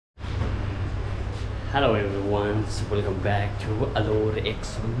Hello everyone, so welcome back to Alow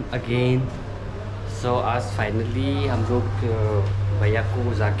again. So आज finally हम लोग भैया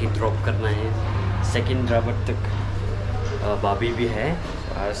को जाके ड्रॉप करना है सेकेंड ड्राइवर तक। भाभी भी है।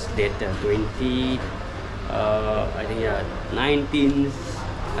 आज डेट 20 आई थिंक 19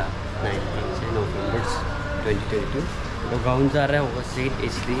 से नवंबर 2022। तो गाँव जा रहा होगा सीट,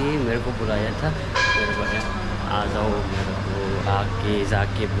 इसलिए मेरे को बुलाया था। मेरे भैया आ जाओ, मेरे को आके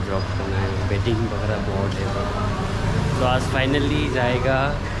जाके ड्रॉप करना है, वेटिंग वगैरह बहुत है। तो आज फाइनली जाएगा।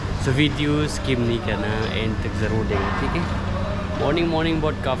 सो वीडियो स्किप नहीं करना, एंड तक ज़रूर देना, ठीक है। मॉर्निंग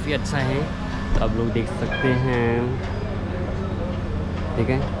बहुत काफ़ी अच्छा है, तो आप लोग देख सकते हैं, ठीक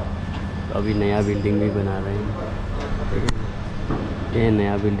है। तो अभी नया बिल्डिंग भी बना रहे हैं, ठीक है। ये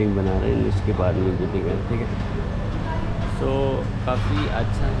नया बिल्डिंग बना रहे हैं, इसके बाद में बिल्डिंग है, ठीक है। सो काफ़ी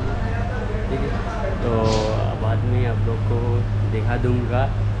अच्छा है, ठीक है। तो बाद में आप लोग को दिखा दूंगा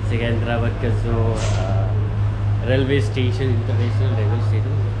सिकंदराबाद का जो railway station, international railway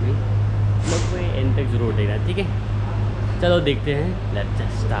station, उसमें लोग को एंड तक जरूर देखना, ठीक है। चलो देखते हैं, let's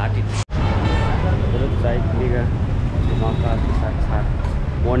just start it. Try करिएगा मौका के साथ साथ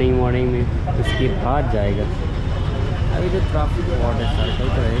मॉर्निंग में, उसके बाद जाएगा। अभी तो ट्रैफिक बहुत है, सर्कल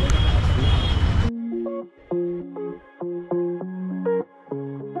तो है।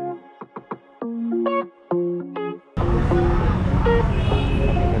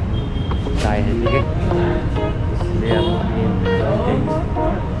 चाय है, ठीक है, इसलिए हम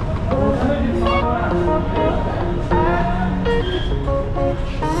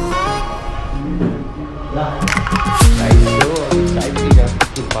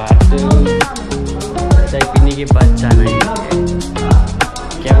चाय पीने के बाद जाना ही है।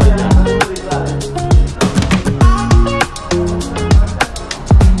 क्या बोलते हैं?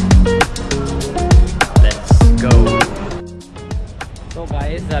 Let's go. तो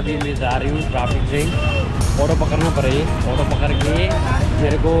गाइस अभी मैं जा रही हूँ ट्रैफिक से, ऑटो पकड़ना पड़ेगा। ऑटो पकड़ के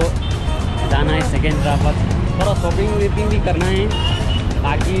मेरे को जाना है सिकंदराबाद। थोड़ा शॉपिंग वीपिंग भी करना है,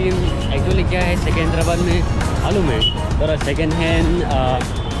 ताकि एक्चुअली क्या है सिकंदराबाद में मालूम है, थोड़ा सेकेंड हैंड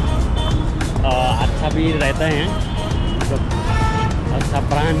अच्छा भी रहता है, मतलब अच्छा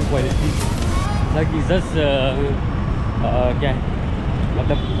ब्रांड क्वालिटी, ताकि जस्ट क्या है,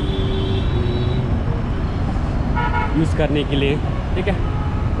 मतलब यूज़ करने के लिए, ठीक है।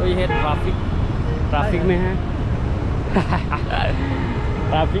 तो ये ट्रैफिक में है।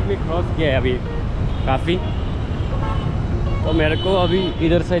 ट्रैफिक में क्रॉस किया है अभी काफ़ी, तो मेरे को अभी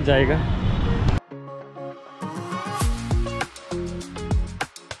इधर से जाएगा।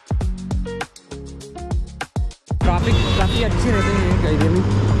 ट्रैफिक काफ़ी अच्छे रहते हैं एक एरिया में,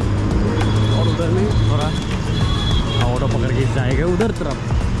 और उधर में थोड़ा ऑटो पकड़ के जाएगा उधर तरफ।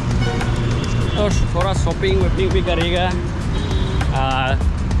 तो थोड़ा शॉपिंग वॉपिंग भी करेगा।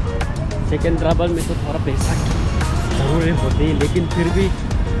 सिकंदराबाद में तो थोड़ा पैसा ज़रूरी होती है, लेकिन फिर भी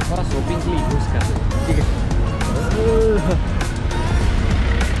थोड़ा शॉपिंग के लिए यूज़ करना है, ठीक है।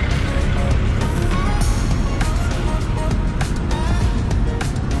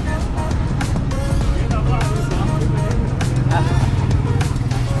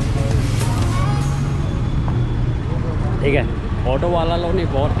 ठीक है, ऑटो वाला लोग ने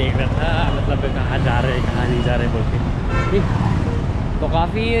बहुत देख रहा था, मतलब कहाँ जा रहे हैं कहाँ नहीं जा रहे बोल के, ठीक। तो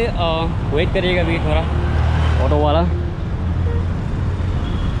काफ़ी वेट करिएगा अभी थोड़ा। ऑटो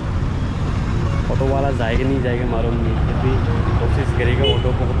वाला जाएगा नहीं जाएगा मालूम नहीं, फिर भी कोशिश करेगा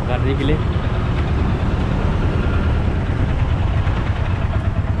ऑटो को पकड़ने के लिए।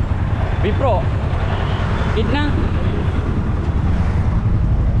 विप्रो कितना?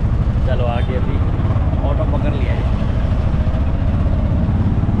 चलो आगे अभी ऑटो पकड़ लिया है।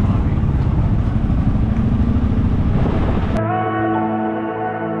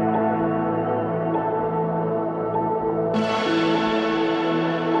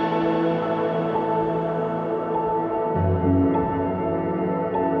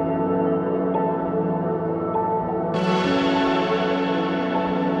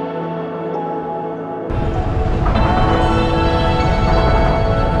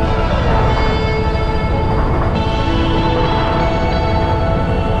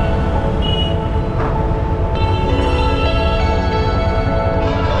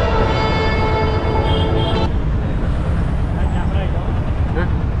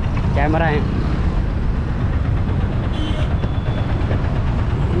 कैमरा है।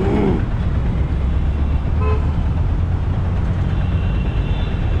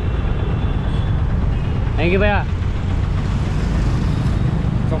 थैंक यू भैया।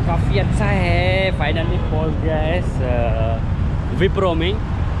 तो काफ़ी अच्छा है, फाइनली पहुंच गया है विप्रो में।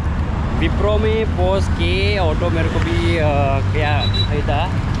 विप्रो में पहुंच के ऑटो मेरे को भी क्या खरीदा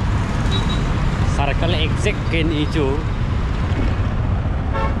circle exact ken ichu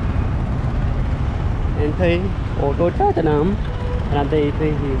and thấy ô tô cha ta nam là đây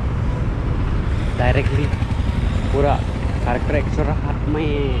thấy directly पूरा circle extra hat में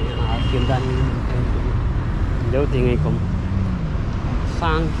किंदान jauh tinggal kom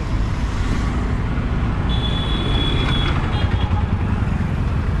sang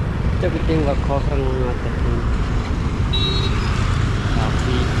coba tinggal kosong ngate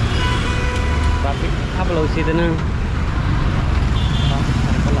tapi apa lo sih tenang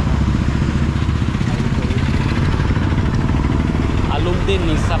alum din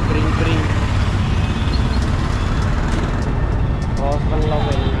nih sapring pring kosong lo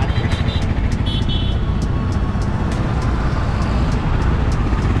ngate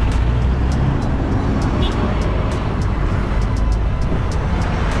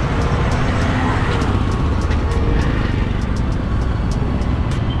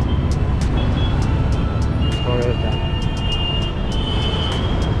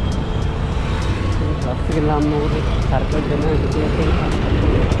circle देना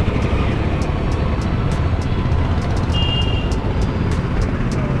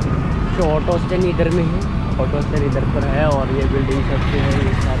तो auto stand इधर में है auto stand इधर पर है और ये बिल्डिंग सबसे है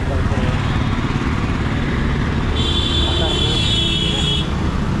ये सर्कल पर है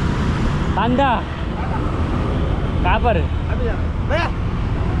तांदा कहाँ पर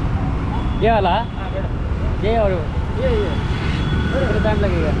ये वाला ये और ये कितना टाइम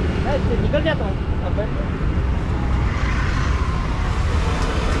लगेगा निकल जाता हूँ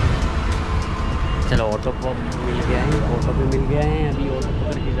चलो ऑटो को मिल गया है ऑटो पे मिल गया है अभी ऑटो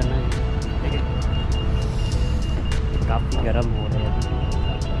पकड़ के जाना है ठीक है काफ़ी गर्म हो रहा है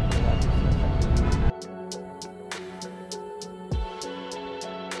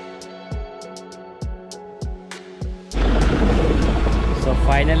सो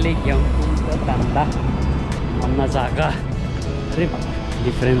फाइनली यंग तंदा हमने जागा ट्रिप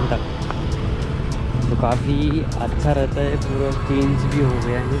डिफरेंट तक तो काफ़ी अच्छा रहता है पूरा चेंज भी हो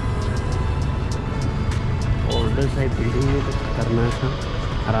गया है ओल्डर साइड बिल्डिंग में तो करना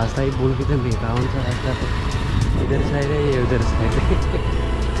था रास्ता ही बोल के थे मैं कौन सा रास्ता था इधर साइड है ये उधर साइड है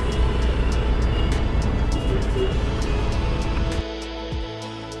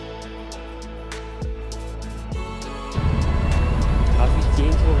काफ़ी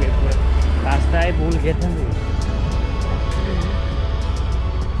चेंज हो गया पूरा रास्ता ही भूल गया था मैं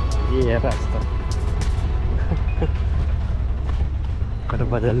ये है रास्ता पर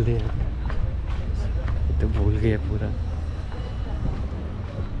बदल दिया तो भूल गया पूरा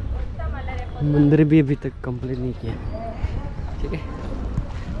मंदिर भी अभी तक कंप्लीट नहीं किया ठीक है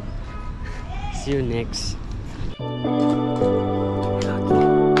सी you next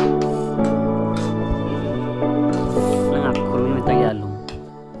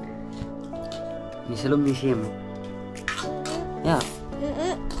Misalum di sini ya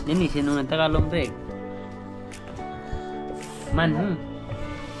ini sih nuna tagalog break man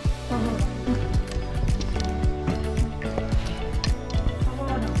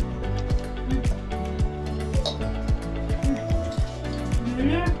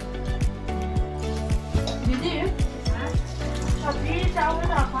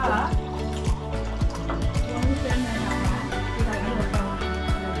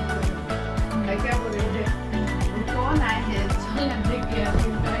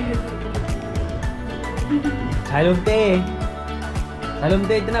सालुम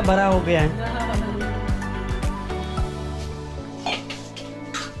ते इतना बड़ा हो गया है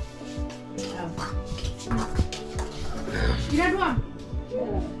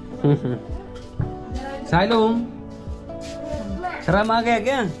सालुम शर्म आ गया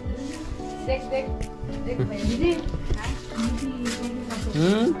क्या देख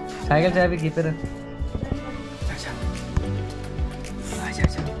साइकिल चाबी की तरह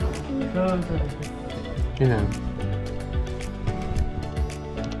हाँ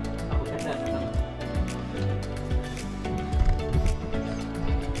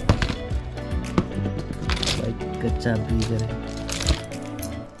कच्चा भी इधर है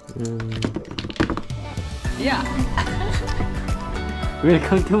या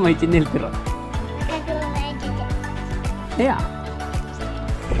वेलकम टू माय चैनल तेरा या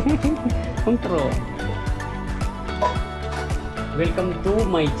कंट्रो वेलकम टू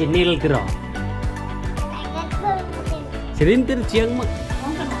माय चैनल तेरा Serintir ciang mak.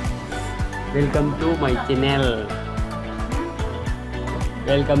 Welcome to my channel.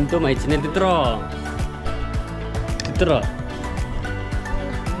 Welcome to my channel Titro. Titro.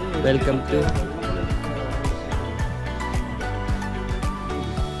 Welcome to.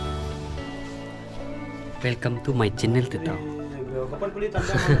 Welcome to my channel Titro.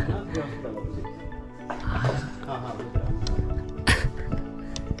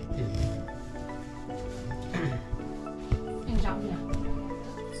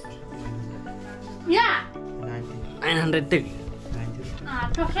 Yeah. 900 tek.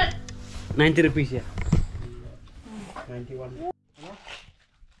 90 rupees ya. 91.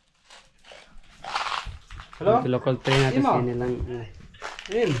 Halo. Local train atas sini lang.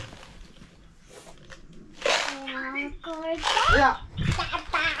 In. Ya.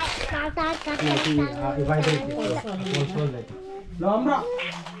 Nanti divided. Lomra.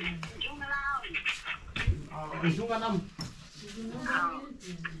 Isungan am.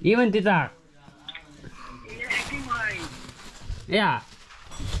 Even titak. Ya.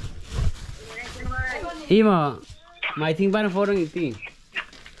 Ima, mai ting ban forong iti.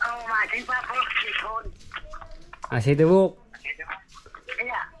 Asih tebuk.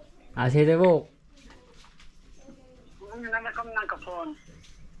 Asih tebuk.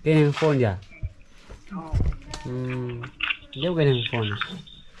 Kena phone ya. Dia bukan yang phone.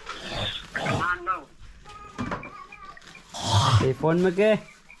 Phone में के?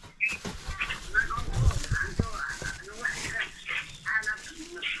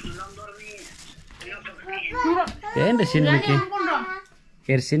 Kayaknya resin में के?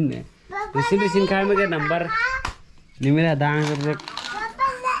 Resin में? Resin खाए में के number? Ini मेरा दांग कर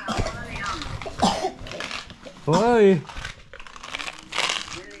Woi.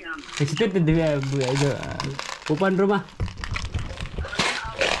 Situ dia itu open rumah.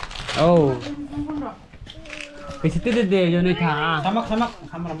 Oh. Di situ dia Joni tha. Samak.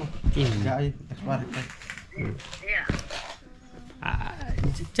 Ya, expired. Iya.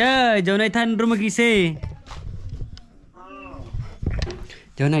 Chơi, Joni than rumah kise.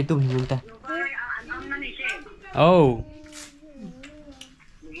 Joni itu hilang ta. Oh.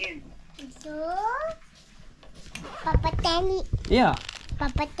 Papa Tani. Iya.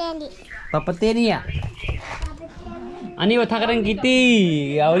 Papa Tani. Papa Teni ya. Ani wa thakaran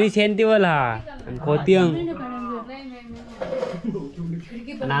kiti. Auri senti wala. Kotiang.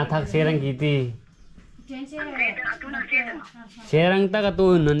 Na thak serang kiti. Serang ta ka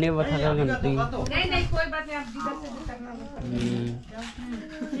tu nane wa thakaran kiti. नहीं कोई बात नहीं आप जिधर से भी करना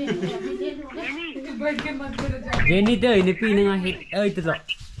बैठ के मत करो जा Jenny tu ini pi nang hit. Itu tu.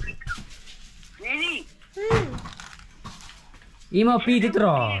 Ima pi itu tu.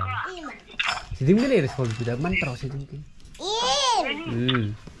 Sidim ke le respon sudah mantra sidim ke.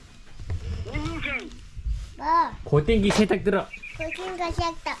 Ba. Kotiang kise tak tu. Kucing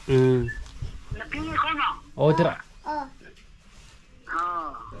kasih tak. Oh tu. Oh.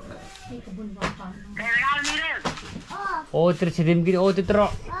 Oh tu sidim ke. Oh tu tu.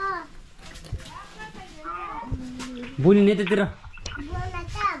 Oh. Buni ne tu tu. Bukan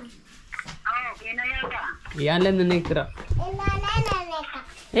macam. Iyan lem na nek tu. Nana neka.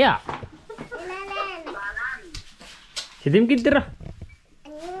 Ya. Nana. Sidim ke tu.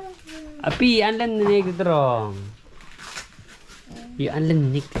 Api iyan lem na nek tu. Iyan lem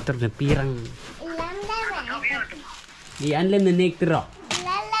nek tu na pirang. Ilam dah Iyan lem na nek tu.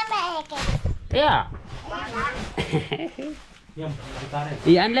 Lala mereka. Ya.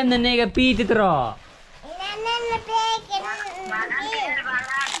 Iyan lem na nek api tu. Nana mereka.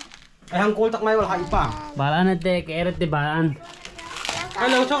 Ang kultak may wala ipa. Balaan na te, keret te balaan.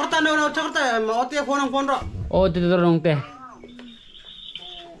 Hello, chokorta no, chokorta. Maoti phone ro. Oh, tu rong te.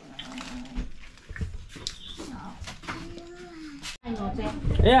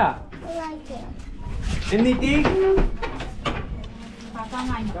 Ya. Anything?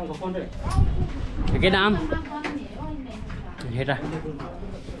 Okay, नाम हेरा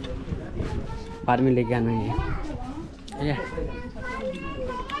बाद में लेके आना है ये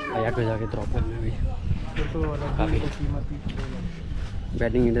भैया को जाके ड्रॉप करना है काफी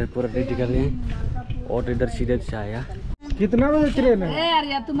बैटिंग इधर पूरा रेडी कर लिए और इधर सीधे से आया कितना बजे ट्रेन है? यार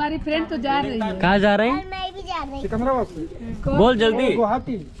यार तुम्हारी फ्रेंड तो जा रही है कहाँ जा रहे हैं मैं भी जा रही सिकंदराबाद से बोल जल्दी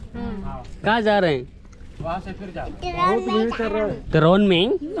गुवाहाटी। कहाँ जा रहे हैं वहाँ से फिर जाओ। हूँ। बहुत भीड़ कर रहा है। तरोन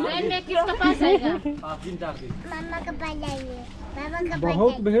में किसके पास आएगा मामा के पास जाएंगे। मामा के पास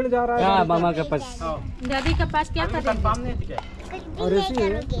बहुत भीड़ जा रहा क्या है। मामा के पास दादी के पास क्या करेंगे कुछ भी नहीं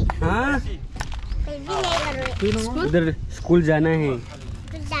करोगे। हाँ कुछ भी नहीं करोगे। उधर स्कूल जाना है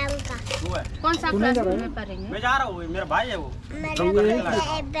कुछ जाऊंगा। कौन सा क्लास में पढ़ेंगे मैं जा रहा हूँ, मेरा भाई है वो। मैं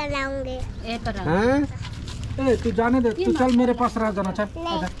ऐप बनाऊंगे। ए पर हाँ ए, तू जाने दे, तू चल मेरे पास रह जाना, चल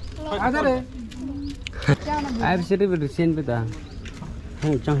नहीं आजा रे। अब सिर्फ रिसेंट पे था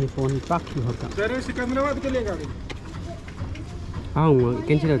हूँ चाहे फोन पाक ही होता तेरे सिकंदराबाद के लिए गाड़ी। हाँ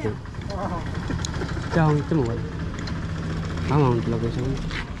कैंसिल होता चाहूँ तुम मोबाइल हाँ location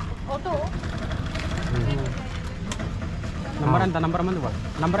auto Nomor anta, nomor mana, Pak?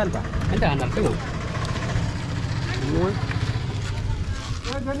 Nomor anta? Anta anak tu. Mua.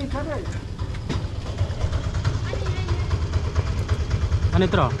 Ano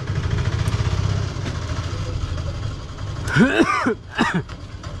ito?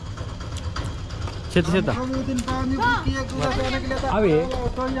 Situ. Awi.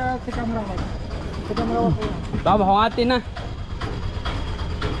 Bawa hawatin na.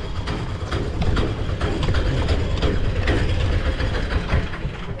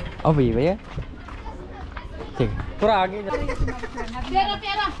 Awi भैया. ठीक. थोड़ा आगे.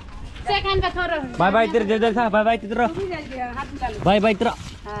 प्यारा सेकंड पे थोड़ा. बाय बाय तेरे जल्दी था. बाय बाय तेरे. बाय बाय तेरे.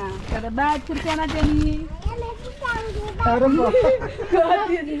 हां कद बाद फिर कहना चाहिए.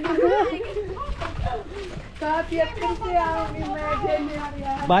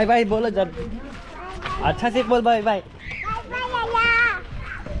 बाय बाय बोलो जब अच्छा से बोल बाय बाय.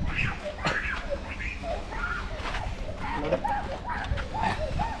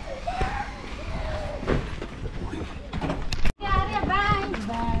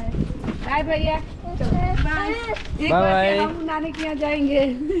 बाय भैया. बाय. हम नानी के यहाँ जाएंगे.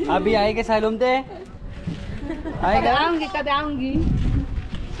 अभी आएंगे सालों ते. आएगा. आऊंगी कद आऊंगी.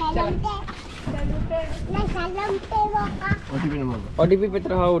 ओटीपी पे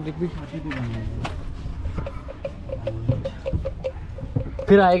तरह ओटीपी.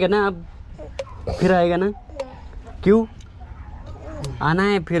 फिर आएगा ना अब. फिर आएगा ना. क्यों आना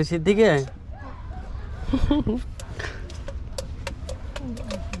है फिर सिद्धि के.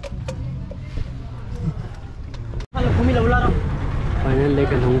 Finally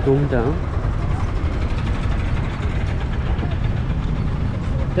लेकर हम घूमता हूँ.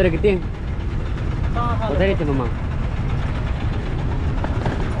 तेरे कितने उधर ही थे मम्मा.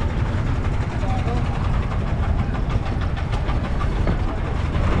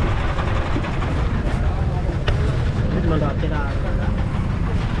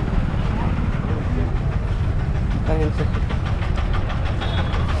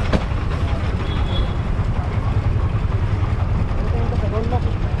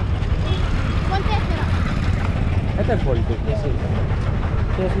 ऐसा बोलते कैसे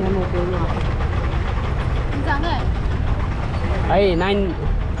कैसे हम होते हैं. जाना है. आई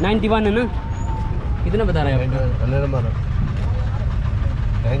 91 है ना. कितना बता रहे हैं.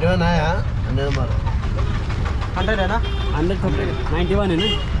 91 आया 100 है ना. 91 है ना.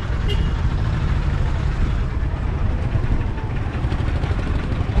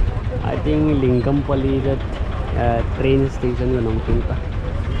 I think Linkampally is a train station का नाम का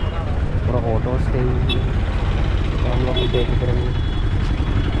पूरा ऑटो स्टैंड. हम लोग देख रहे हैं.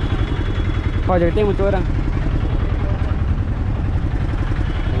 कहाँ जाते हैं मुझे रहा.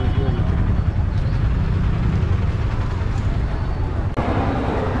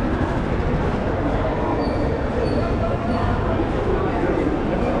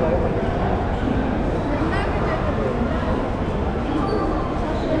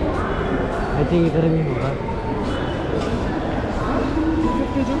 I think इधर भी होगा.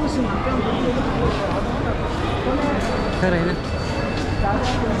 खैर है ना.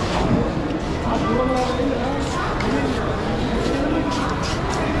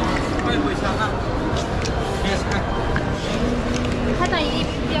 खाता ये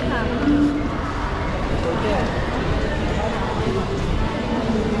क्या खा.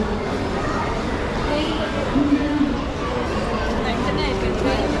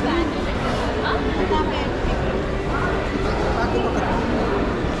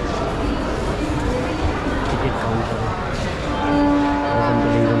 Ticket counter.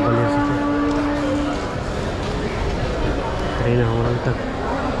 ट्रेन हमारा तक.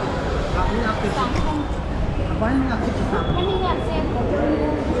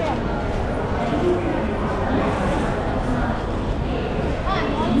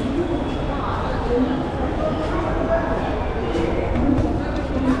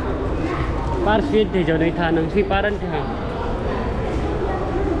 पार स्वीट थे जो नहीं था नंसी पारन थे.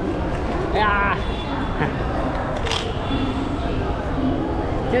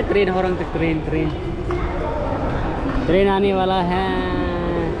 ट्रेन हो रहा तक ट्रेन आने वाला है.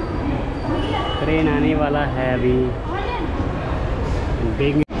 ट्रेन आने वाला है अभी.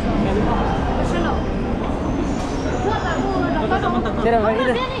 तेरा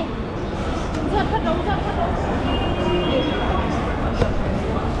इधर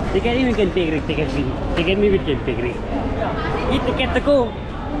tiket ini kan tiket ini bikin tigri. Ini tiket aku.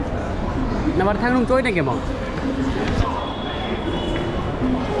 Nomor thang nung choi na ke mo.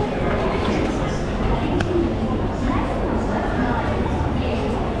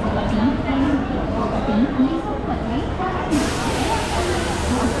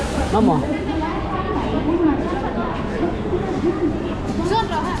 Mama.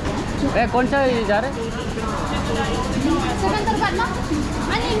 कौन सा जा रहे? Sebentar Pak, no?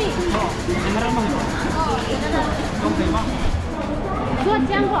 Mana ini? Dua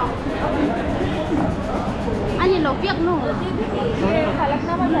jam kok. Ani lo piak no. Falak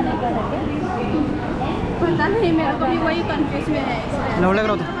nama जाने का है क्या? पता नहीं मेरे को भी वही कंफ्यूज में है. लव लग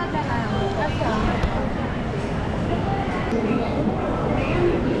रहा था.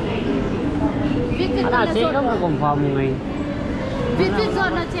 Ada sih kan confirm ngay. Visit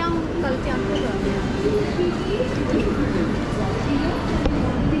zone là trang cầu trang cái rồi.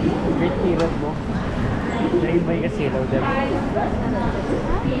 Tirot mo. Dahil ba yung kasilaw dyan?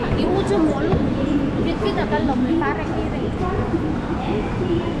 Yung ujo mo, visit agad lang may parang kiri.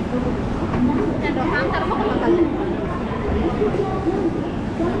 Yan do, kantar mo kumakalit.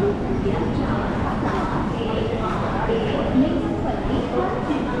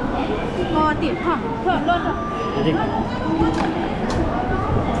 Tiệm hả? Thợ luôn rồi.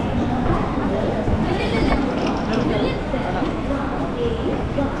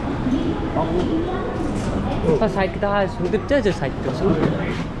 Kita side kita sudut aja side itu.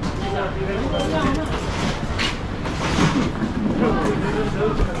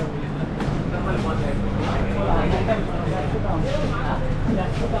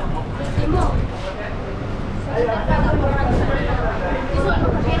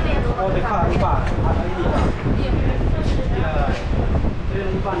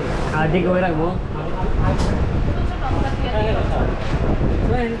 Adik gue orang mau.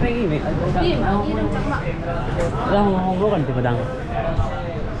 Lah ngobrol kan di Padang.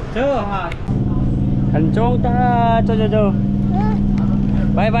 Kencong ta, coba.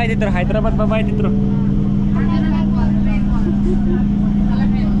 Bye bye Titro, Hyderabad bye bye Titro.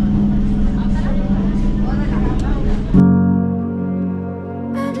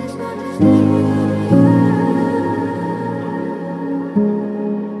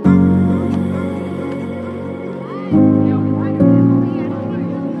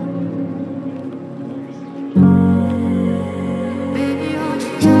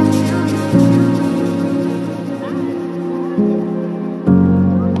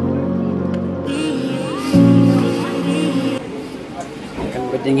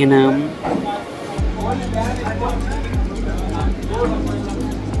 Kedinginan.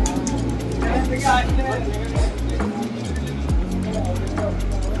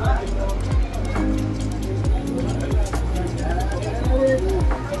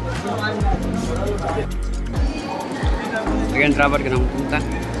 Sekian travel ke Nampung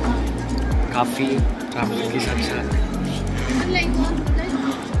काफी traffic के साथ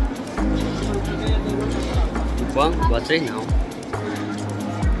Vâng, buat saya now.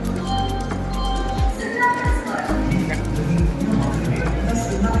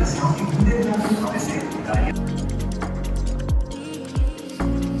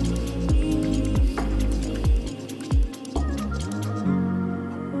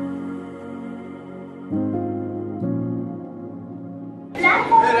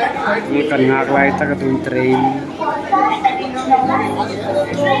 Ini kan ngaklay ta katong train.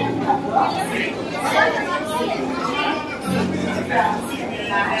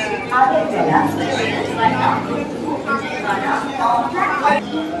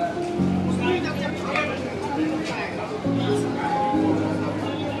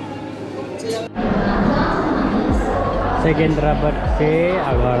 Secunderabad से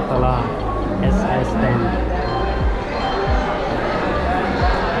Agartala SS10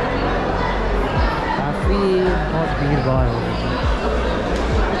 काफी बहुत भीड़ भाड़ हो रही है।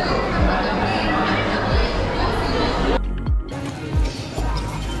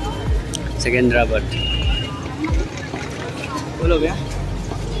 सेकेंद्राबाद बोलो भैया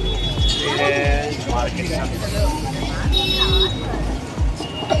मार्केट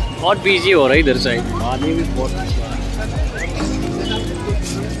बहुत बिजी हो रहा है इधर साइड पानी भी बहुत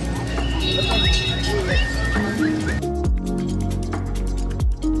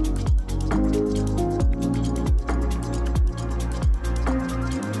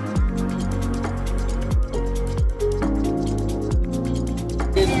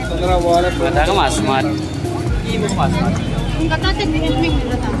Kata ka masmat. Hindi mo masmat. Kung kata tingin mo yung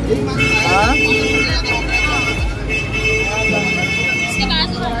kata. Ha?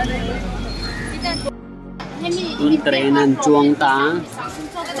 उन ट्रेन चुंग ता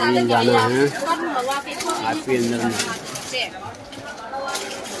ये जाना है आपके अंदर में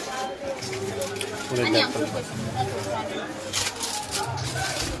पूरे दर्पण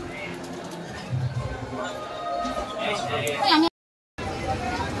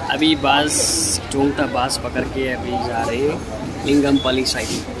अभी बस चुंगता बस पकड़ के अभी जा रहे हैं लिंगमपल्ली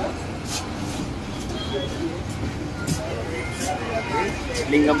साइड।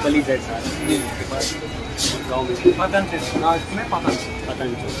 लिंगमपल्ली जैसा गाँव में पतन से इसमें पतन पता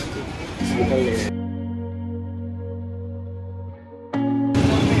नहीं निकल ले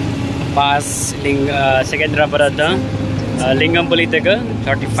पास सेकेंड ड्राइवर आता लिंगमपल्ली तक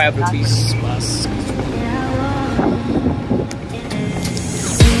 35 रुपीस पास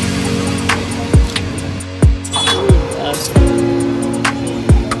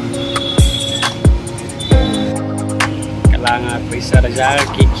Kalanga पैसा रजा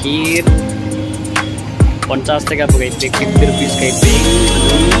की खीर 50 टका पकाई 50 रुपीस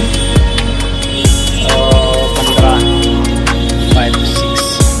का